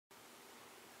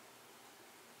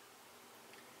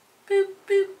Boop,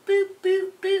 boop, boop,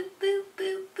 boop, boop, boop,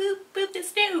 boop, boop, boop.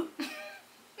 It's new.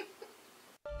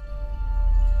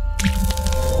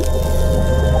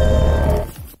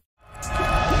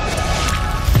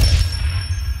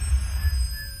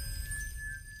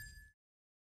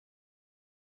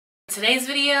 In today's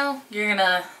video, you're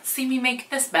gonna see me make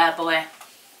this bad boy.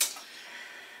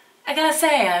 I gotta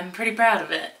say, I'm pretty proud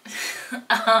of it.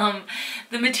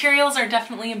 The materials are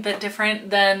definitely a bit different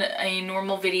than a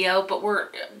normal video, but we're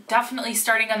definitely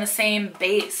starting on the same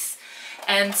base.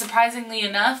 And surprisingly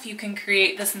enough, you can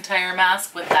create this entire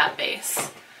mask with that base.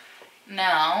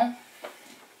 Now,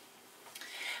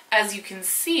 as you can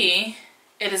see,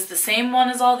 it is the same one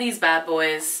as all these bad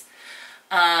boys,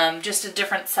 just a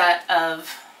different set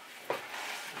of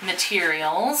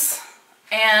materials.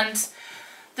 And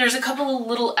there's a couple of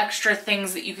little extra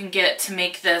things that you can get to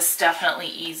make this definitely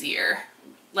easier,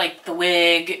 like the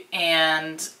wig,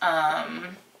 and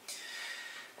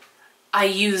I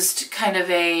used kind of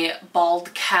a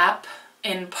bald cap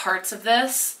in parts of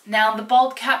this. Now the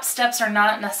bald cap steps are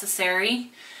not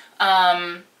necessary.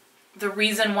 The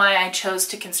reason why I chose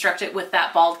to construct it with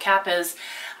that bald cap is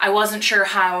I wasn't sure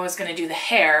how I was going to do the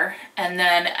hair, and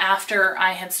then after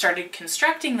I had started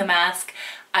constructing the mask,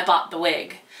 I bought the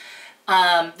wig.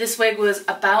 This wig was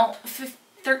about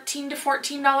 $13 to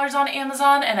 $14 on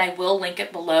Amazon, and I will link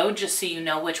it below just so you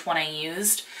know which one I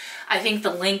used. I think the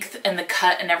length and the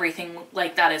cut and everything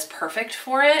like that is perfect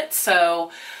for it, so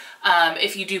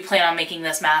if you do plan on making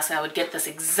this mask, I would get this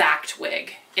exact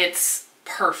wig. It's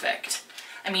perfect.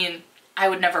 I mean, I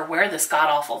would never wear this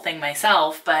god-awful thing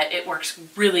myself, but it works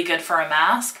really good for a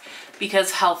mask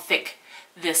because how thick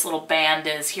this little band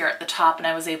is here at the top, and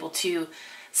I was able to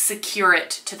secure it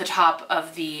to the top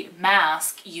of the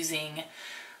mask using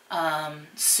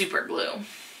super glue.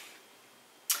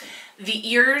 The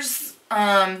ears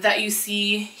that you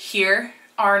see here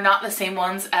are not the same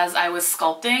ones as I was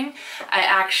sculpting. I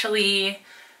actually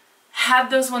had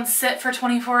those ones sit for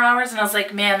 24 hours and I was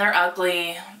like, man, they're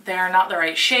ugly. They're not the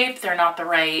right shape. They're not the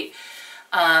right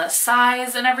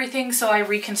size and everything. So I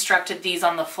reconstructed these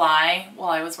on the fly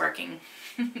while I was working.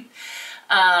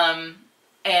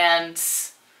 And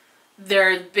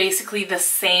they're basically the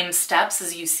same steps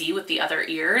as you see with the other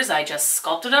ears. I just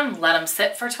sculpted them, let them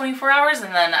sit for 24 hours,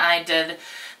 and then I did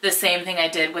the same thing I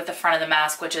did with the front of the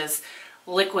mask, which is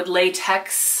liquid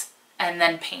latex and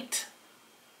then paint.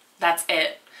 That's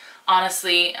it.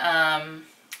 Honestly,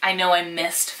 I know I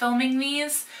missed filming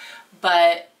these,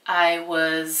 but I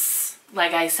was,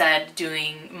 like I said,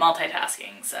 doing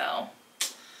multitasking, so,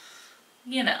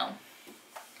 you know.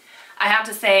 I have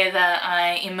to say that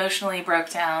I emotionally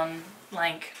broke down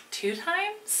like 2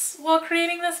 times while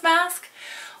creating this mask,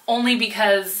 only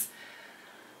because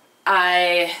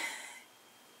I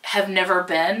have never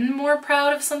been more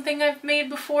proud of something I've made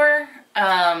before.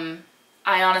 I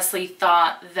honestly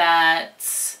thought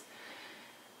that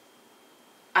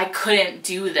I couldn't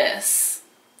do this,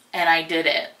 and I did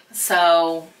it.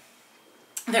 So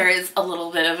there is a little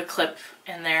bit of a clip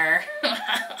in there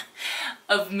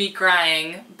of me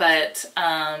crying, but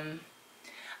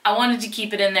I wanted to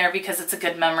keep it in there because it's a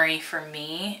good memory for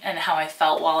me and how I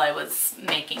felt while I was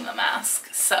making the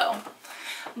mask. So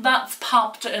that's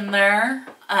popped in there.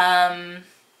 And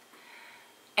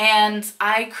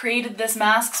I created this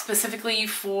mask specifically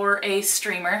for a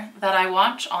streamer that I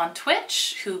watch on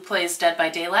Twitch who plays Dead by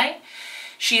Daylight.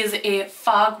 She is a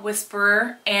fog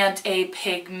whisperer and a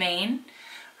pig main.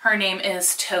 Her name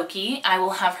is Toki. I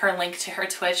will have her link to her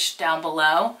Twitch down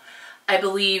below. I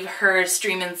believe her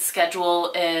streaming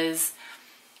schedule is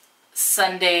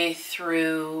Sunday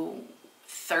through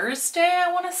Thursday,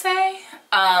 I want to say.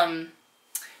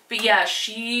 But yeah,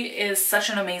 she is such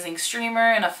an amazing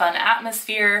streamer and a fun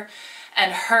atmosphere.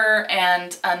 And her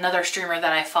and another streamer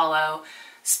that I follow,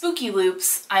 Spooky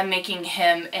Loops, I'm making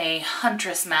him a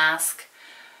huntress mask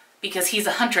because he's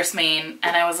a huntress main.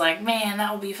 And I was like, man,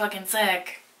 that would be fucking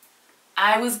sick.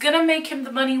 I was gonna make him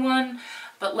the bunny one,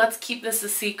 but let's keep this a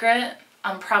secret.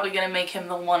 I'm probably gonna make him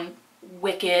the one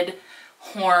wicked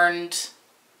horned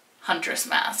huntress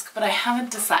mask, but I haven't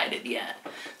decided yet.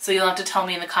 So you'll have to tell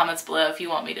me in the comments below if you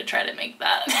want me to try to make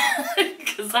that,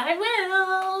 because I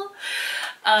will.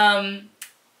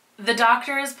 The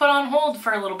doctor is put on hold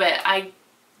for a little bit. I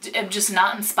am just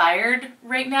not inspired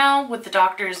right now with the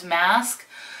doctor's mask.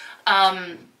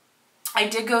 I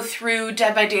did go through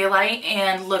Dead by Daylight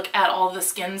and look at all the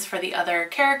skins for the other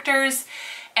characters,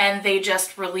 and they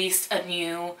just released a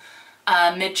new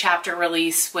mid-chapter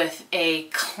release with a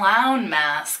clown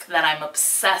mask that I'm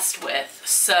obsessed with.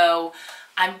 So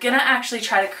I'm gonna actually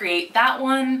try to create that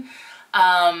one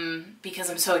because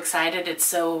I'm so excited. It's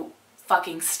so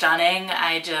fucking stunning.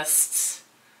 I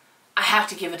have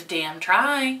to give it a damn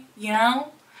try, you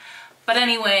know? But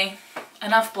anyway,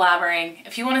 enough blabbering.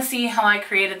 If you want to see how I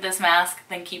created this mask,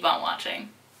 then keep on watching.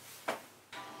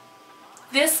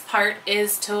 This part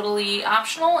is totally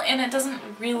optional and it doesn't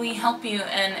really help you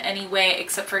in any way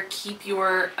except for keep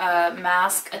your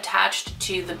mask attached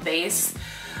to the base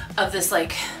of this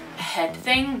like head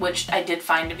thing, which I did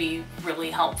find to be really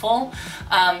helpful.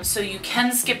 So you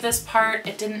can skip this part.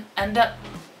 It didn't end up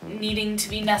needing to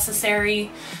be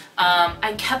necessary.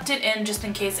 I kept it in just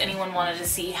in case anyone wanted to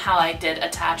see how I did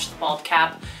attach the bald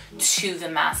cap to the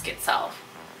mask itself.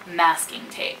 Masking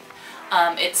tape.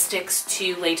 It sticks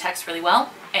to latex really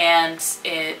well, and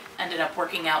it ended up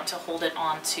working out to hold it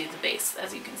onto the base,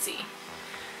 as you can see.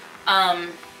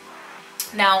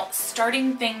 Now,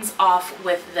 starting things off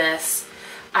with this,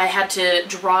 I had to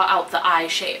draw out the eye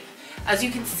shape. As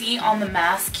you can see on the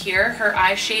mask here, her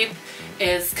eye shape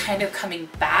is kind of coming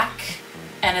back,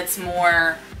 and it's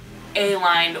more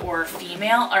A-lined or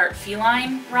female, or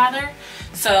feline rather.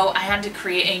 So I had to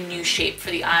create a new shape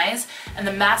for the eyes, and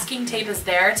the masking tape is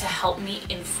there to help me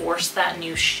enforce that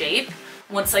new shape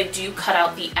once I do cut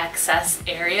out the excess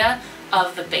area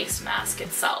of the base mask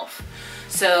itself.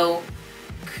 So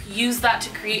use that to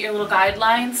create your little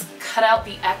guidelines, cut out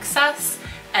the excess,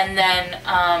 and then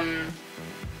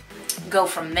go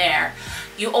from there.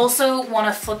 You also want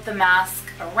to flip the mask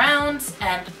around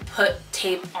and put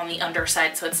tape on the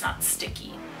underside so it's not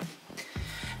sticky.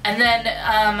 And then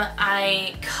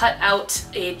I cut out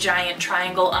a giant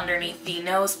triangle underneath the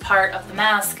nose part of the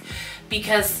mask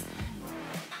because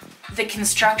the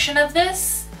construction of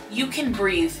this, you can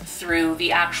breathe through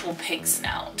the actual pig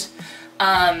snout.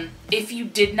 If you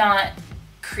did not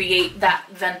create that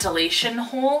ventilation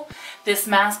hole, this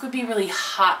mask would be really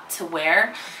hot to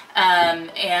wear,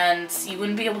 and you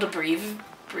wouldn't be able to breathe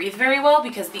very well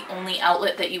because the only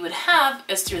outlet that you would have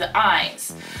is through the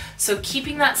eyes. So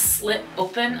keeping that slit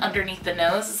open underneath the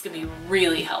nose is going to be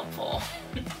really helpful.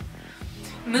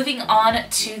 Moving on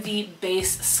to the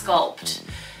base sculpt.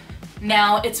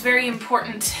 Now, it's very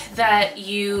important that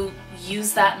you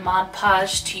use that Mod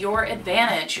Podge to your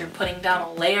advantage. You're putting down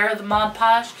a layer of the Mod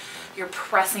Podge, you're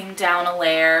pressing down a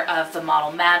layer of the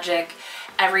Model Magic.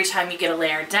 Every time you get a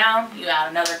layer down, you add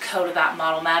another coat of that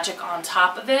Model Magic on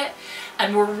top of it.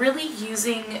 And we're really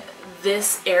using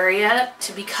this area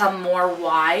to become more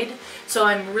wide. So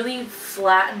I'm really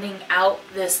flattening out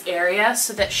this area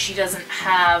so that she doesn't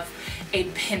have a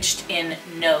pinched in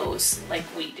nose like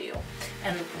we do,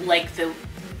 and like the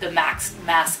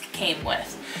mask came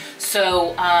with.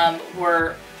 So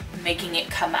we're making it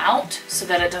come out so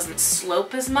that it doesn't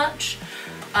slope as much.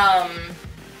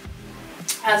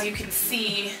 As you can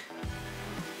see,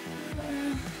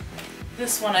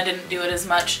 this one I didn't do it as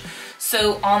much.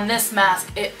 So on this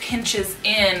mask, it pinches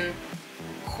in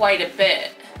quite a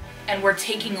bit, and we're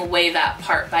taking away that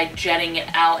part by jetting it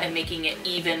out and making it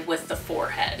even with the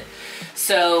forehead.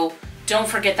 So don't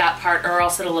forget that part or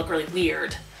else it'll look really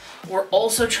weird. We're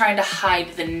also trying to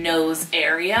hide the nose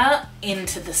area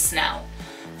into the snout.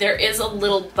 There is a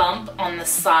little bump on the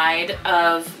side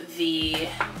of the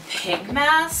pig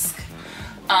mask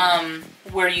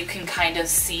where you can kind of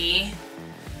see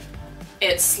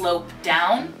it slope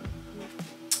down,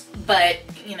 but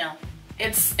you know,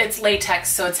 it's latex,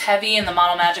 so it's heavy, and the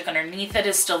Model Magic underneath it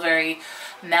is still very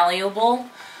malleable,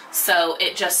 so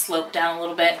it just sloped down a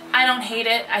little bit. I don't hate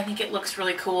it. I think it looks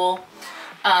really cool.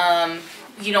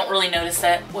 You don't really notice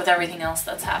it with everything else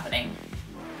that's happening.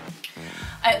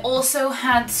 I also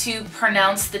had to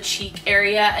pronounce the cheek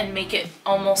area and make it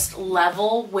almost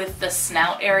level with the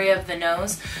snout area of the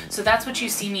nose. So that's what you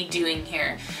see me doing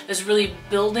here, is really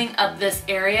building up this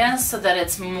area so that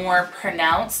it's more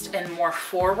pronounced and more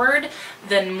forward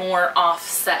than more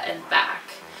offset and back.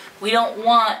 We don't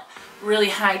want really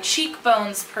high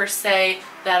cheekbones per se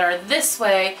that are this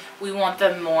way. We want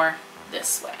them more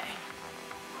this way.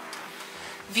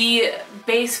 The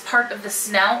base part of the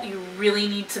snout, you really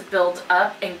need to build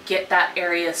up and get that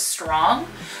area strong.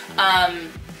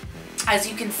 As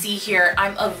you can see here,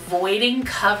 I'm avoiding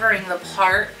covering the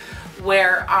part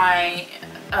where I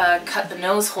cut the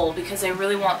nose hole because I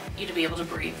really want you to be able to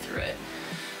breathe through it.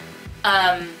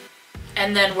 And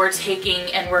then we're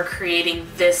taking and we're creating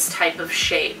this type of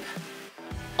shape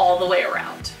all the way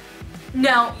around.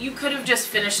 Now, you could have just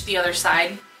finished the other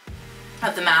side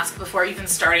of the mask before even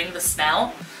starting the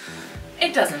snout.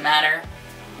 It doesn't matter.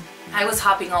 I was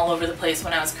hopping all over the place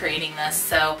when I was creating this,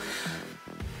 so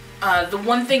the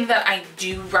one thing that I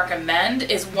do recommend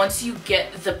is once you get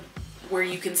where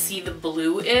you can see the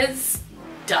blue is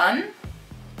done,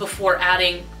 before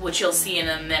adding, which you'll see in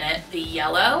a minute, the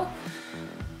yellow,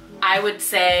 I would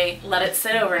say let it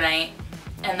sit overnight,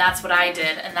 and that's what I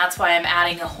did, and that's why I'm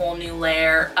adding a whole new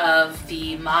layer of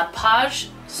the Mod Podge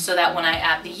so that when I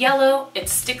add the yellow, it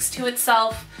sticks to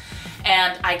itself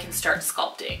and I can start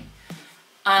sculpting.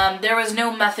 There was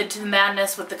no method to the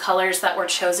madness with the colors that were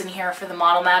chosen here for the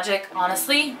Model Magic.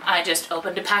 Honestly, I just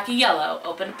opened a pack of yellow,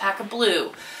 opened a pack of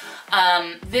blue.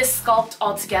 This sculpt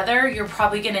altogether, you're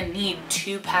probably gonna need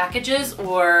 2 packages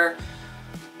or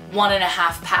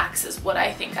 1.5 packs is what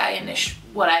I think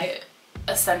what I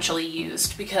essentially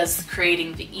used, because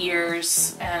creating the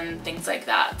ears and things like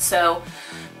that. So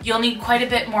you'll need quite a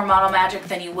bit more Model Magic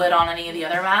than you would on any of the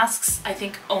other masks. I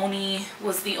think Oni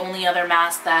was the only other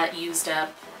mask that used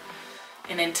up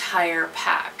an entire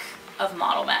pack of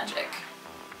Model Magic.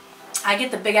 I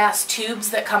get the big ass tubes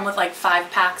that come with like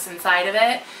 5 packs inside of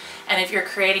it, and if you're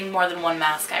creating more than one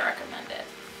mask, I recommend it.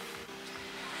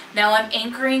 Now I'm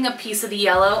anchoring a piece of the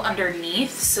yellow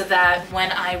underneath so that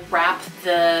when I wrap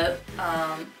the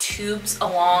tubes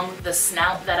along the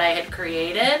snout that I had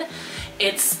created,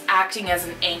 it's acting as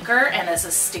an anchor and as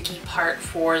a sticky part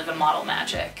for the Model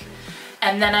Magic.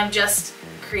 And then I'm just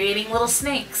creating little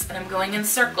snakes, and I'm going in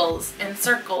circles and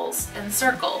circles and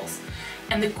circles.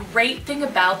 And the great thing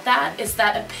about that is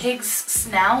that a pig's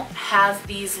snout has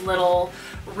these little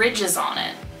ridges on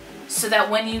it, so that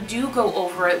when you do go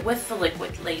over it with the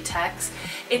liquid latex,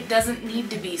 it doesn't need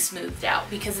to be smoothed out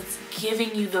because it's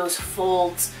giving you those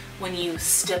folds when you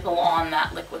stipple on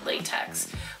that liquid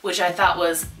latex, which I thought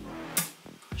was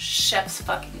chef's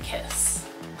fucking kiss.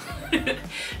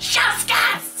 Chef's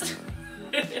kiss!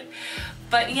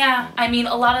 But yeah, I mean,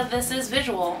 a lot of this is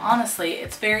visual, honestly.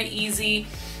 It's very easy,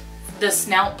 the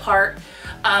snout part.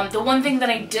 The one thing that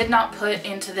I did not put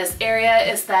into this area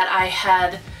is that I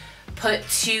had put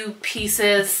 2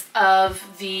 pieces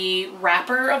of the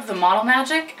wrapper of the Model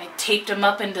Magic. I taped them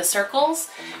up into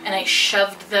circles and I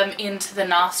shoved them into the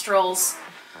nostrils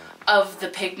of the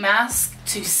pig mask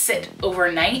to sit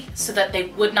overnight so that they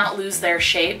would not lose their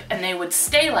shape and they would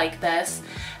stay like this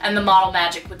and the Model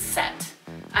Magic would set.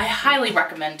 I highly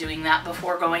recommend doing that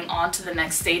before going on to the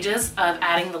next stages of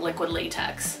adding the liquid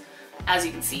latex, as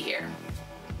you can see here.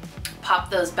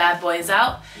 Pop those bad boys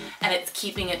out and it's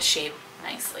keeping its shape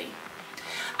nicely.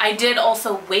 I did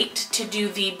also wait to do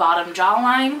the bottom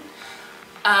jawline,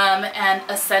 and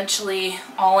essentially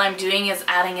all I'm doing is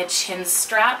adding a chin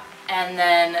strap and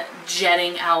then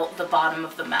jetting out the bottom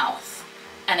of the mouth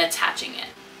and attaching it.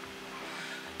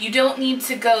 You don't need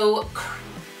to go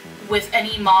with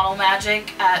any Model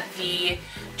Magic at the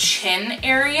chin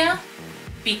area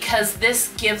because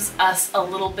this gives us a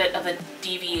little bit of a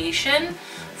deviation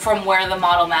from where the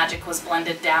Model Magic was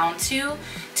blended down to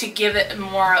give it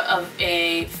more of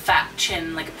a fat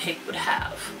chin like a pig would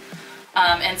have.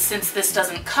 And since this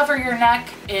doesn't cover your neck,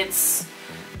 it's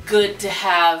good to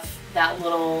have that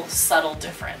little subtle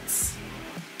difference.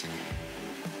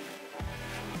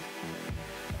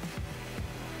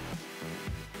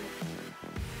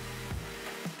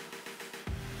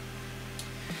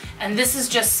 And this is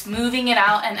just smoothing it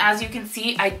out, and as you can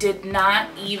see, I did not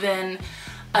even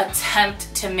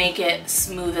attempt to make it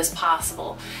smooth as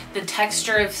possible. The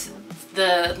texture of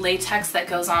the latex that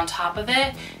goes on top of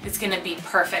it is going to be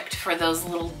perfect for those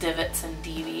little divots and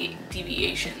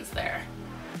deviations there.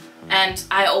 And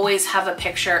I always have a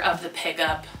picture of the pig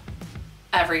up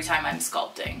every time I'm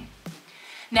sculpting.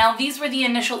 Now these were the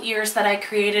initial ears that I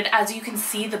created. As you can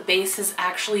see, the base is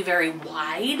actually very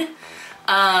wide.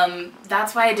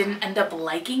 That's why I didn't end up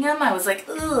liking them. I was like,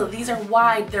 ugh, these are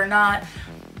wide, they're not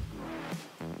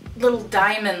little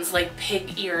diamonds like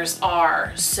pig ears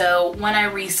are. So when I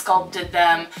resculpted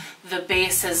them, the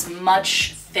base is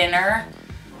much thinner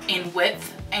in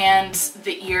width and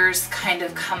the ears kind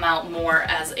of come out more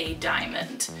as a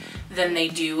diamond than they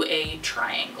do a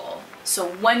triangle. So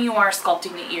when you are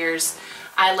sculpting the ears,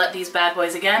 I let these bad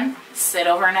boys again sit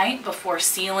overnight before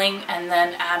sealing and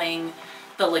then adding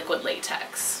the liquid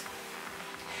latex.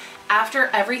 After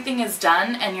everything is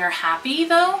done and you're happy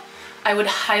though, I would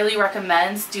highly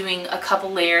recommend doing a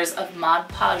couple layers of Mod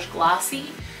Podge Glossy.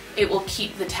 It will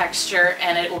keep the texture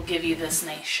and it will give you this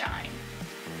nice shine.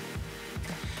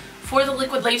 For the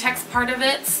liquid latex part of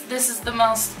it, this is the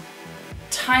most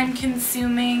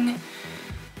time-consuming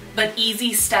but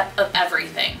easy step of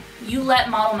everything. You let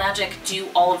Model Magic do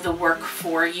all of the work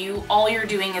for you. All you're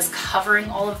doing is covering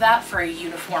all of that for a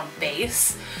uniform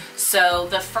base. So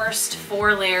the first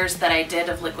 4 layers that I did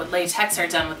of liquid latex are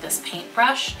done with this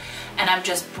paintbrush, and I'm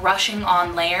just brushing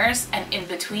on layers and in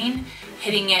between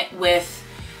hitting it with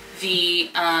the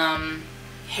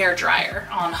hair dryer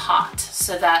on hot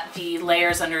so that the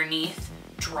layers underneath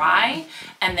dry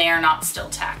and they are not still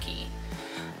tacky.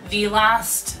 The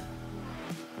last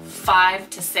 5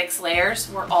 to 6 layers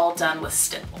were all done with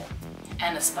stipple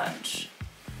and a sponge.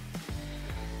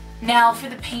 Now for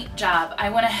the paint job, I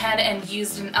went ahead and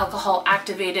used an alcohol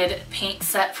activated paint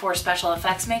set for special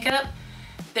effects makeup.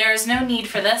 There is no need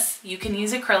for this. You can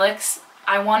use acrylics.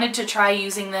 I wanted to try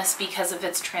using this because of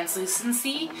its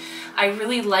translucency. I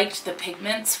really liked the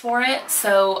pigments for it,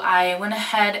 so I went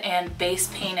ahead and base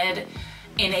painted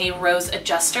in a rose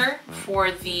adjuster for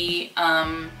the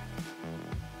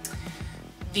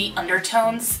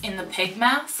undertones in the pig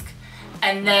mask,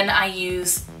 and then I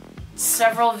used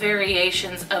several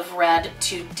variations of red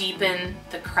to deepen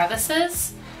the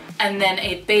crevices, and then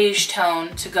a beige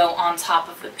tone to go on top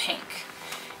of the pink.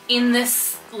 In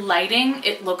this lighting,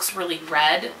 it looks really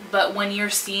red, but when you're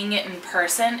seeing it in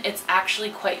person, it's actually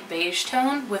quite beige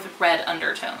tone with red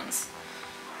undertones.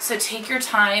 So take your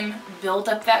time, build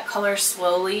up that color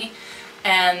slowly,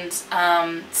 and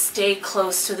stay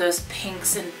close to those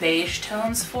pinks and beige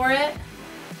tones for it.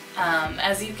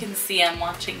 As you can see, I'm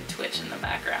watching Twitch in the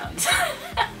background.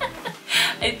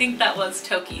 I think that was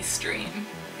Toki's stream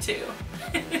too.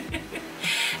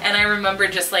 And I remember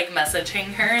just like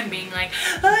messaging her and being like,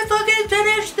 I fucking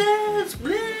finished this!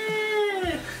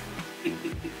 Bleh!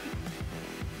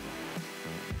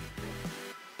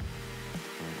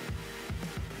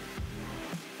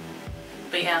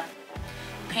 But yeah,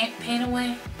 paint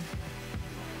away.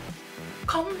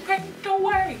 Come paint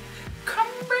away. Come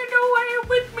paint away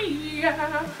with me.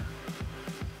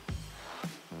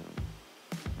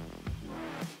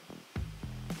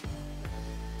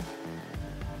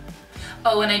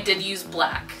 Oh, and I did use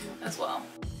black as well.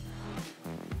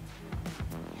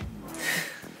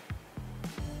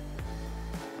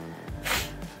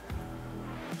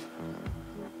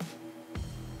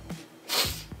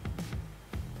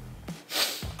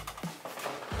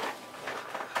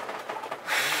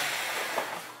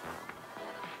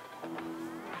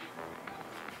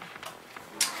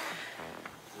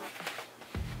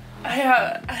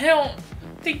 I don't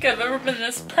think I've ever been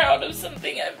this proud of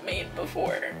something I've made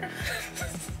before.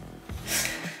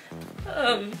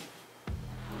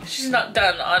 She's not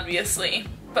done, obviously,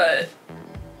 but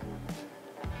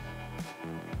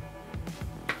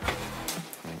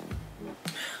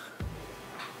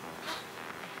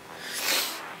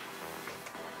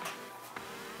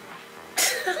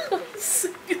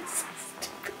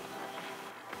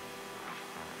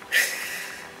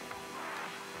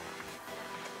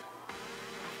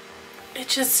it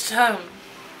just,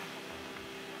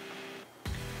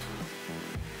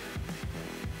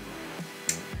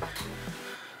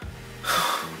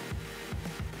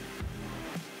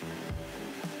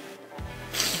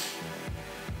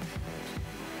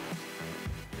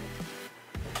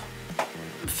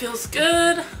 feels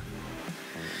good.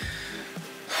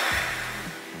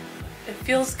 It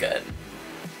feels good.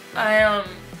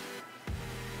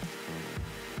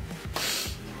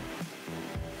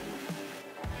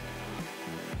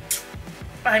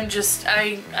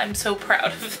 I'm so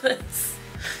proud of this.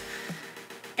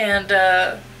 And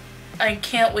I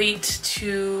can't wait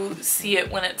to see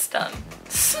it when it's done.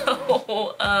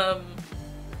 So,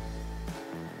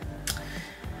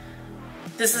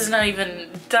 this is not even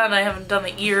done. I haven't done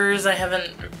the ears. I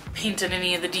haven't painted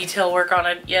any of the detail work on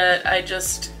it yet. I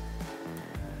just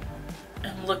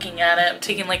am looking at it. I'm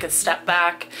taking like a step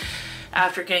back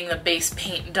after getting the base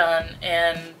paint done,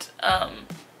 and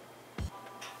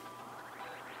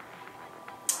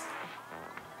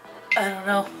I don't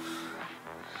know.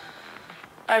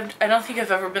 I don't think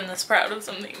I've ever been this proud of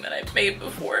something that I've made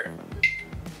before.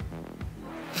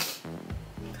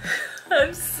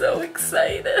 I'm so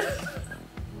excited.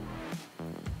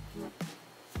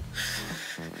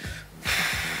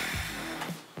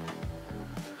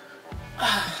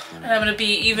 And I'm gonna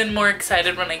be even more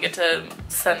excited when I get to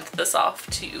send this off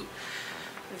to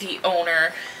the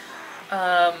owner,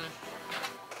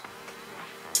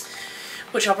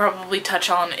 which I'll probably touch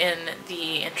on in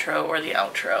the intro or the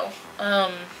outro.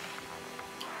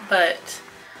 But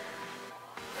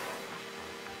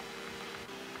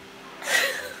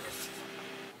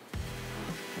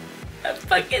I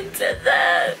fucking did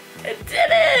that. I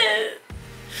did it.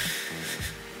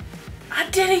 I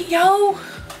did it, yo.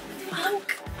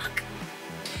 Fuck.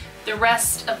 The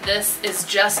rest of this is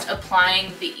just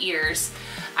applying the ears.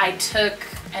 I took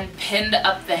and pinned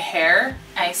up the hair.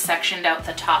 I sectioned out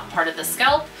the top part of the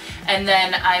scalp, and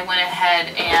then I went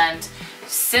ahead and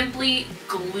simply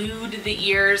glued the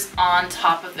ears on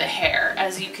top of the hair.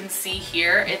 As you can see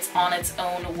here, it's on its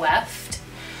own weft.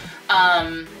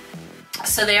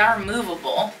 So they are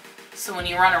movable. So when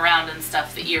you run around and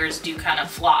stuff, the ears do kind of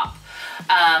flop.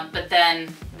 But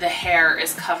then the hair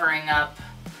is covering up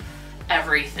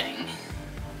everything.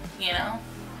 you know?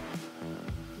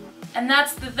 And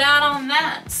that's that on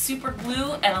that. Super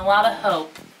glue and a lot of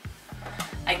hope.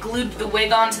 I glued the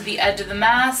wig onto the edge of the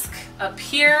mask up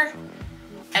here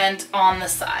and on the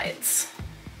sides.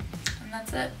 And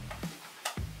that's it.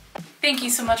 Thank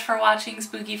you so much for watching,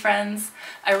 spooky friends.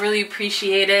 I really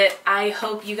appreciate it. I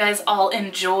hope you guys all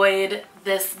enjoyed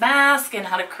this mask and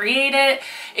how to create it.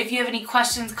 If you have any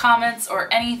questions, comments,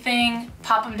 or anything,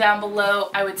 pop them down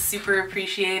below. I would super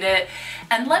appreciate it.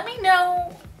 And let me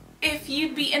know if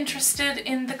you'd be interested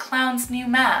in the clown's new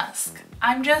mask.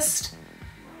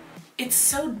 It's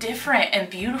so different and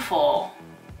beautiful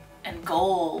and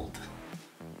gold.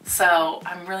 So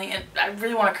I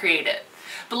really want to create it.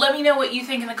 But let me know what you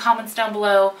think in the comments down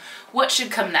below. What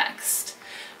should come next?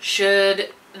 Should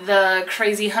the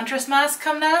crazy huntress mask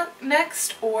come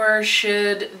next, or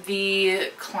should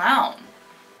the clown?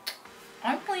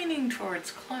 I'm leaning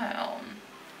towards clown.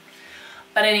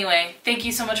 But anyway, thank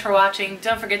you so much for watching.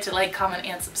 Don't forget to like, comment,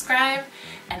 and subscribe.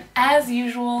 And as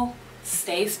usual,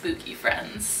 stay spooky,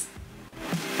 friends.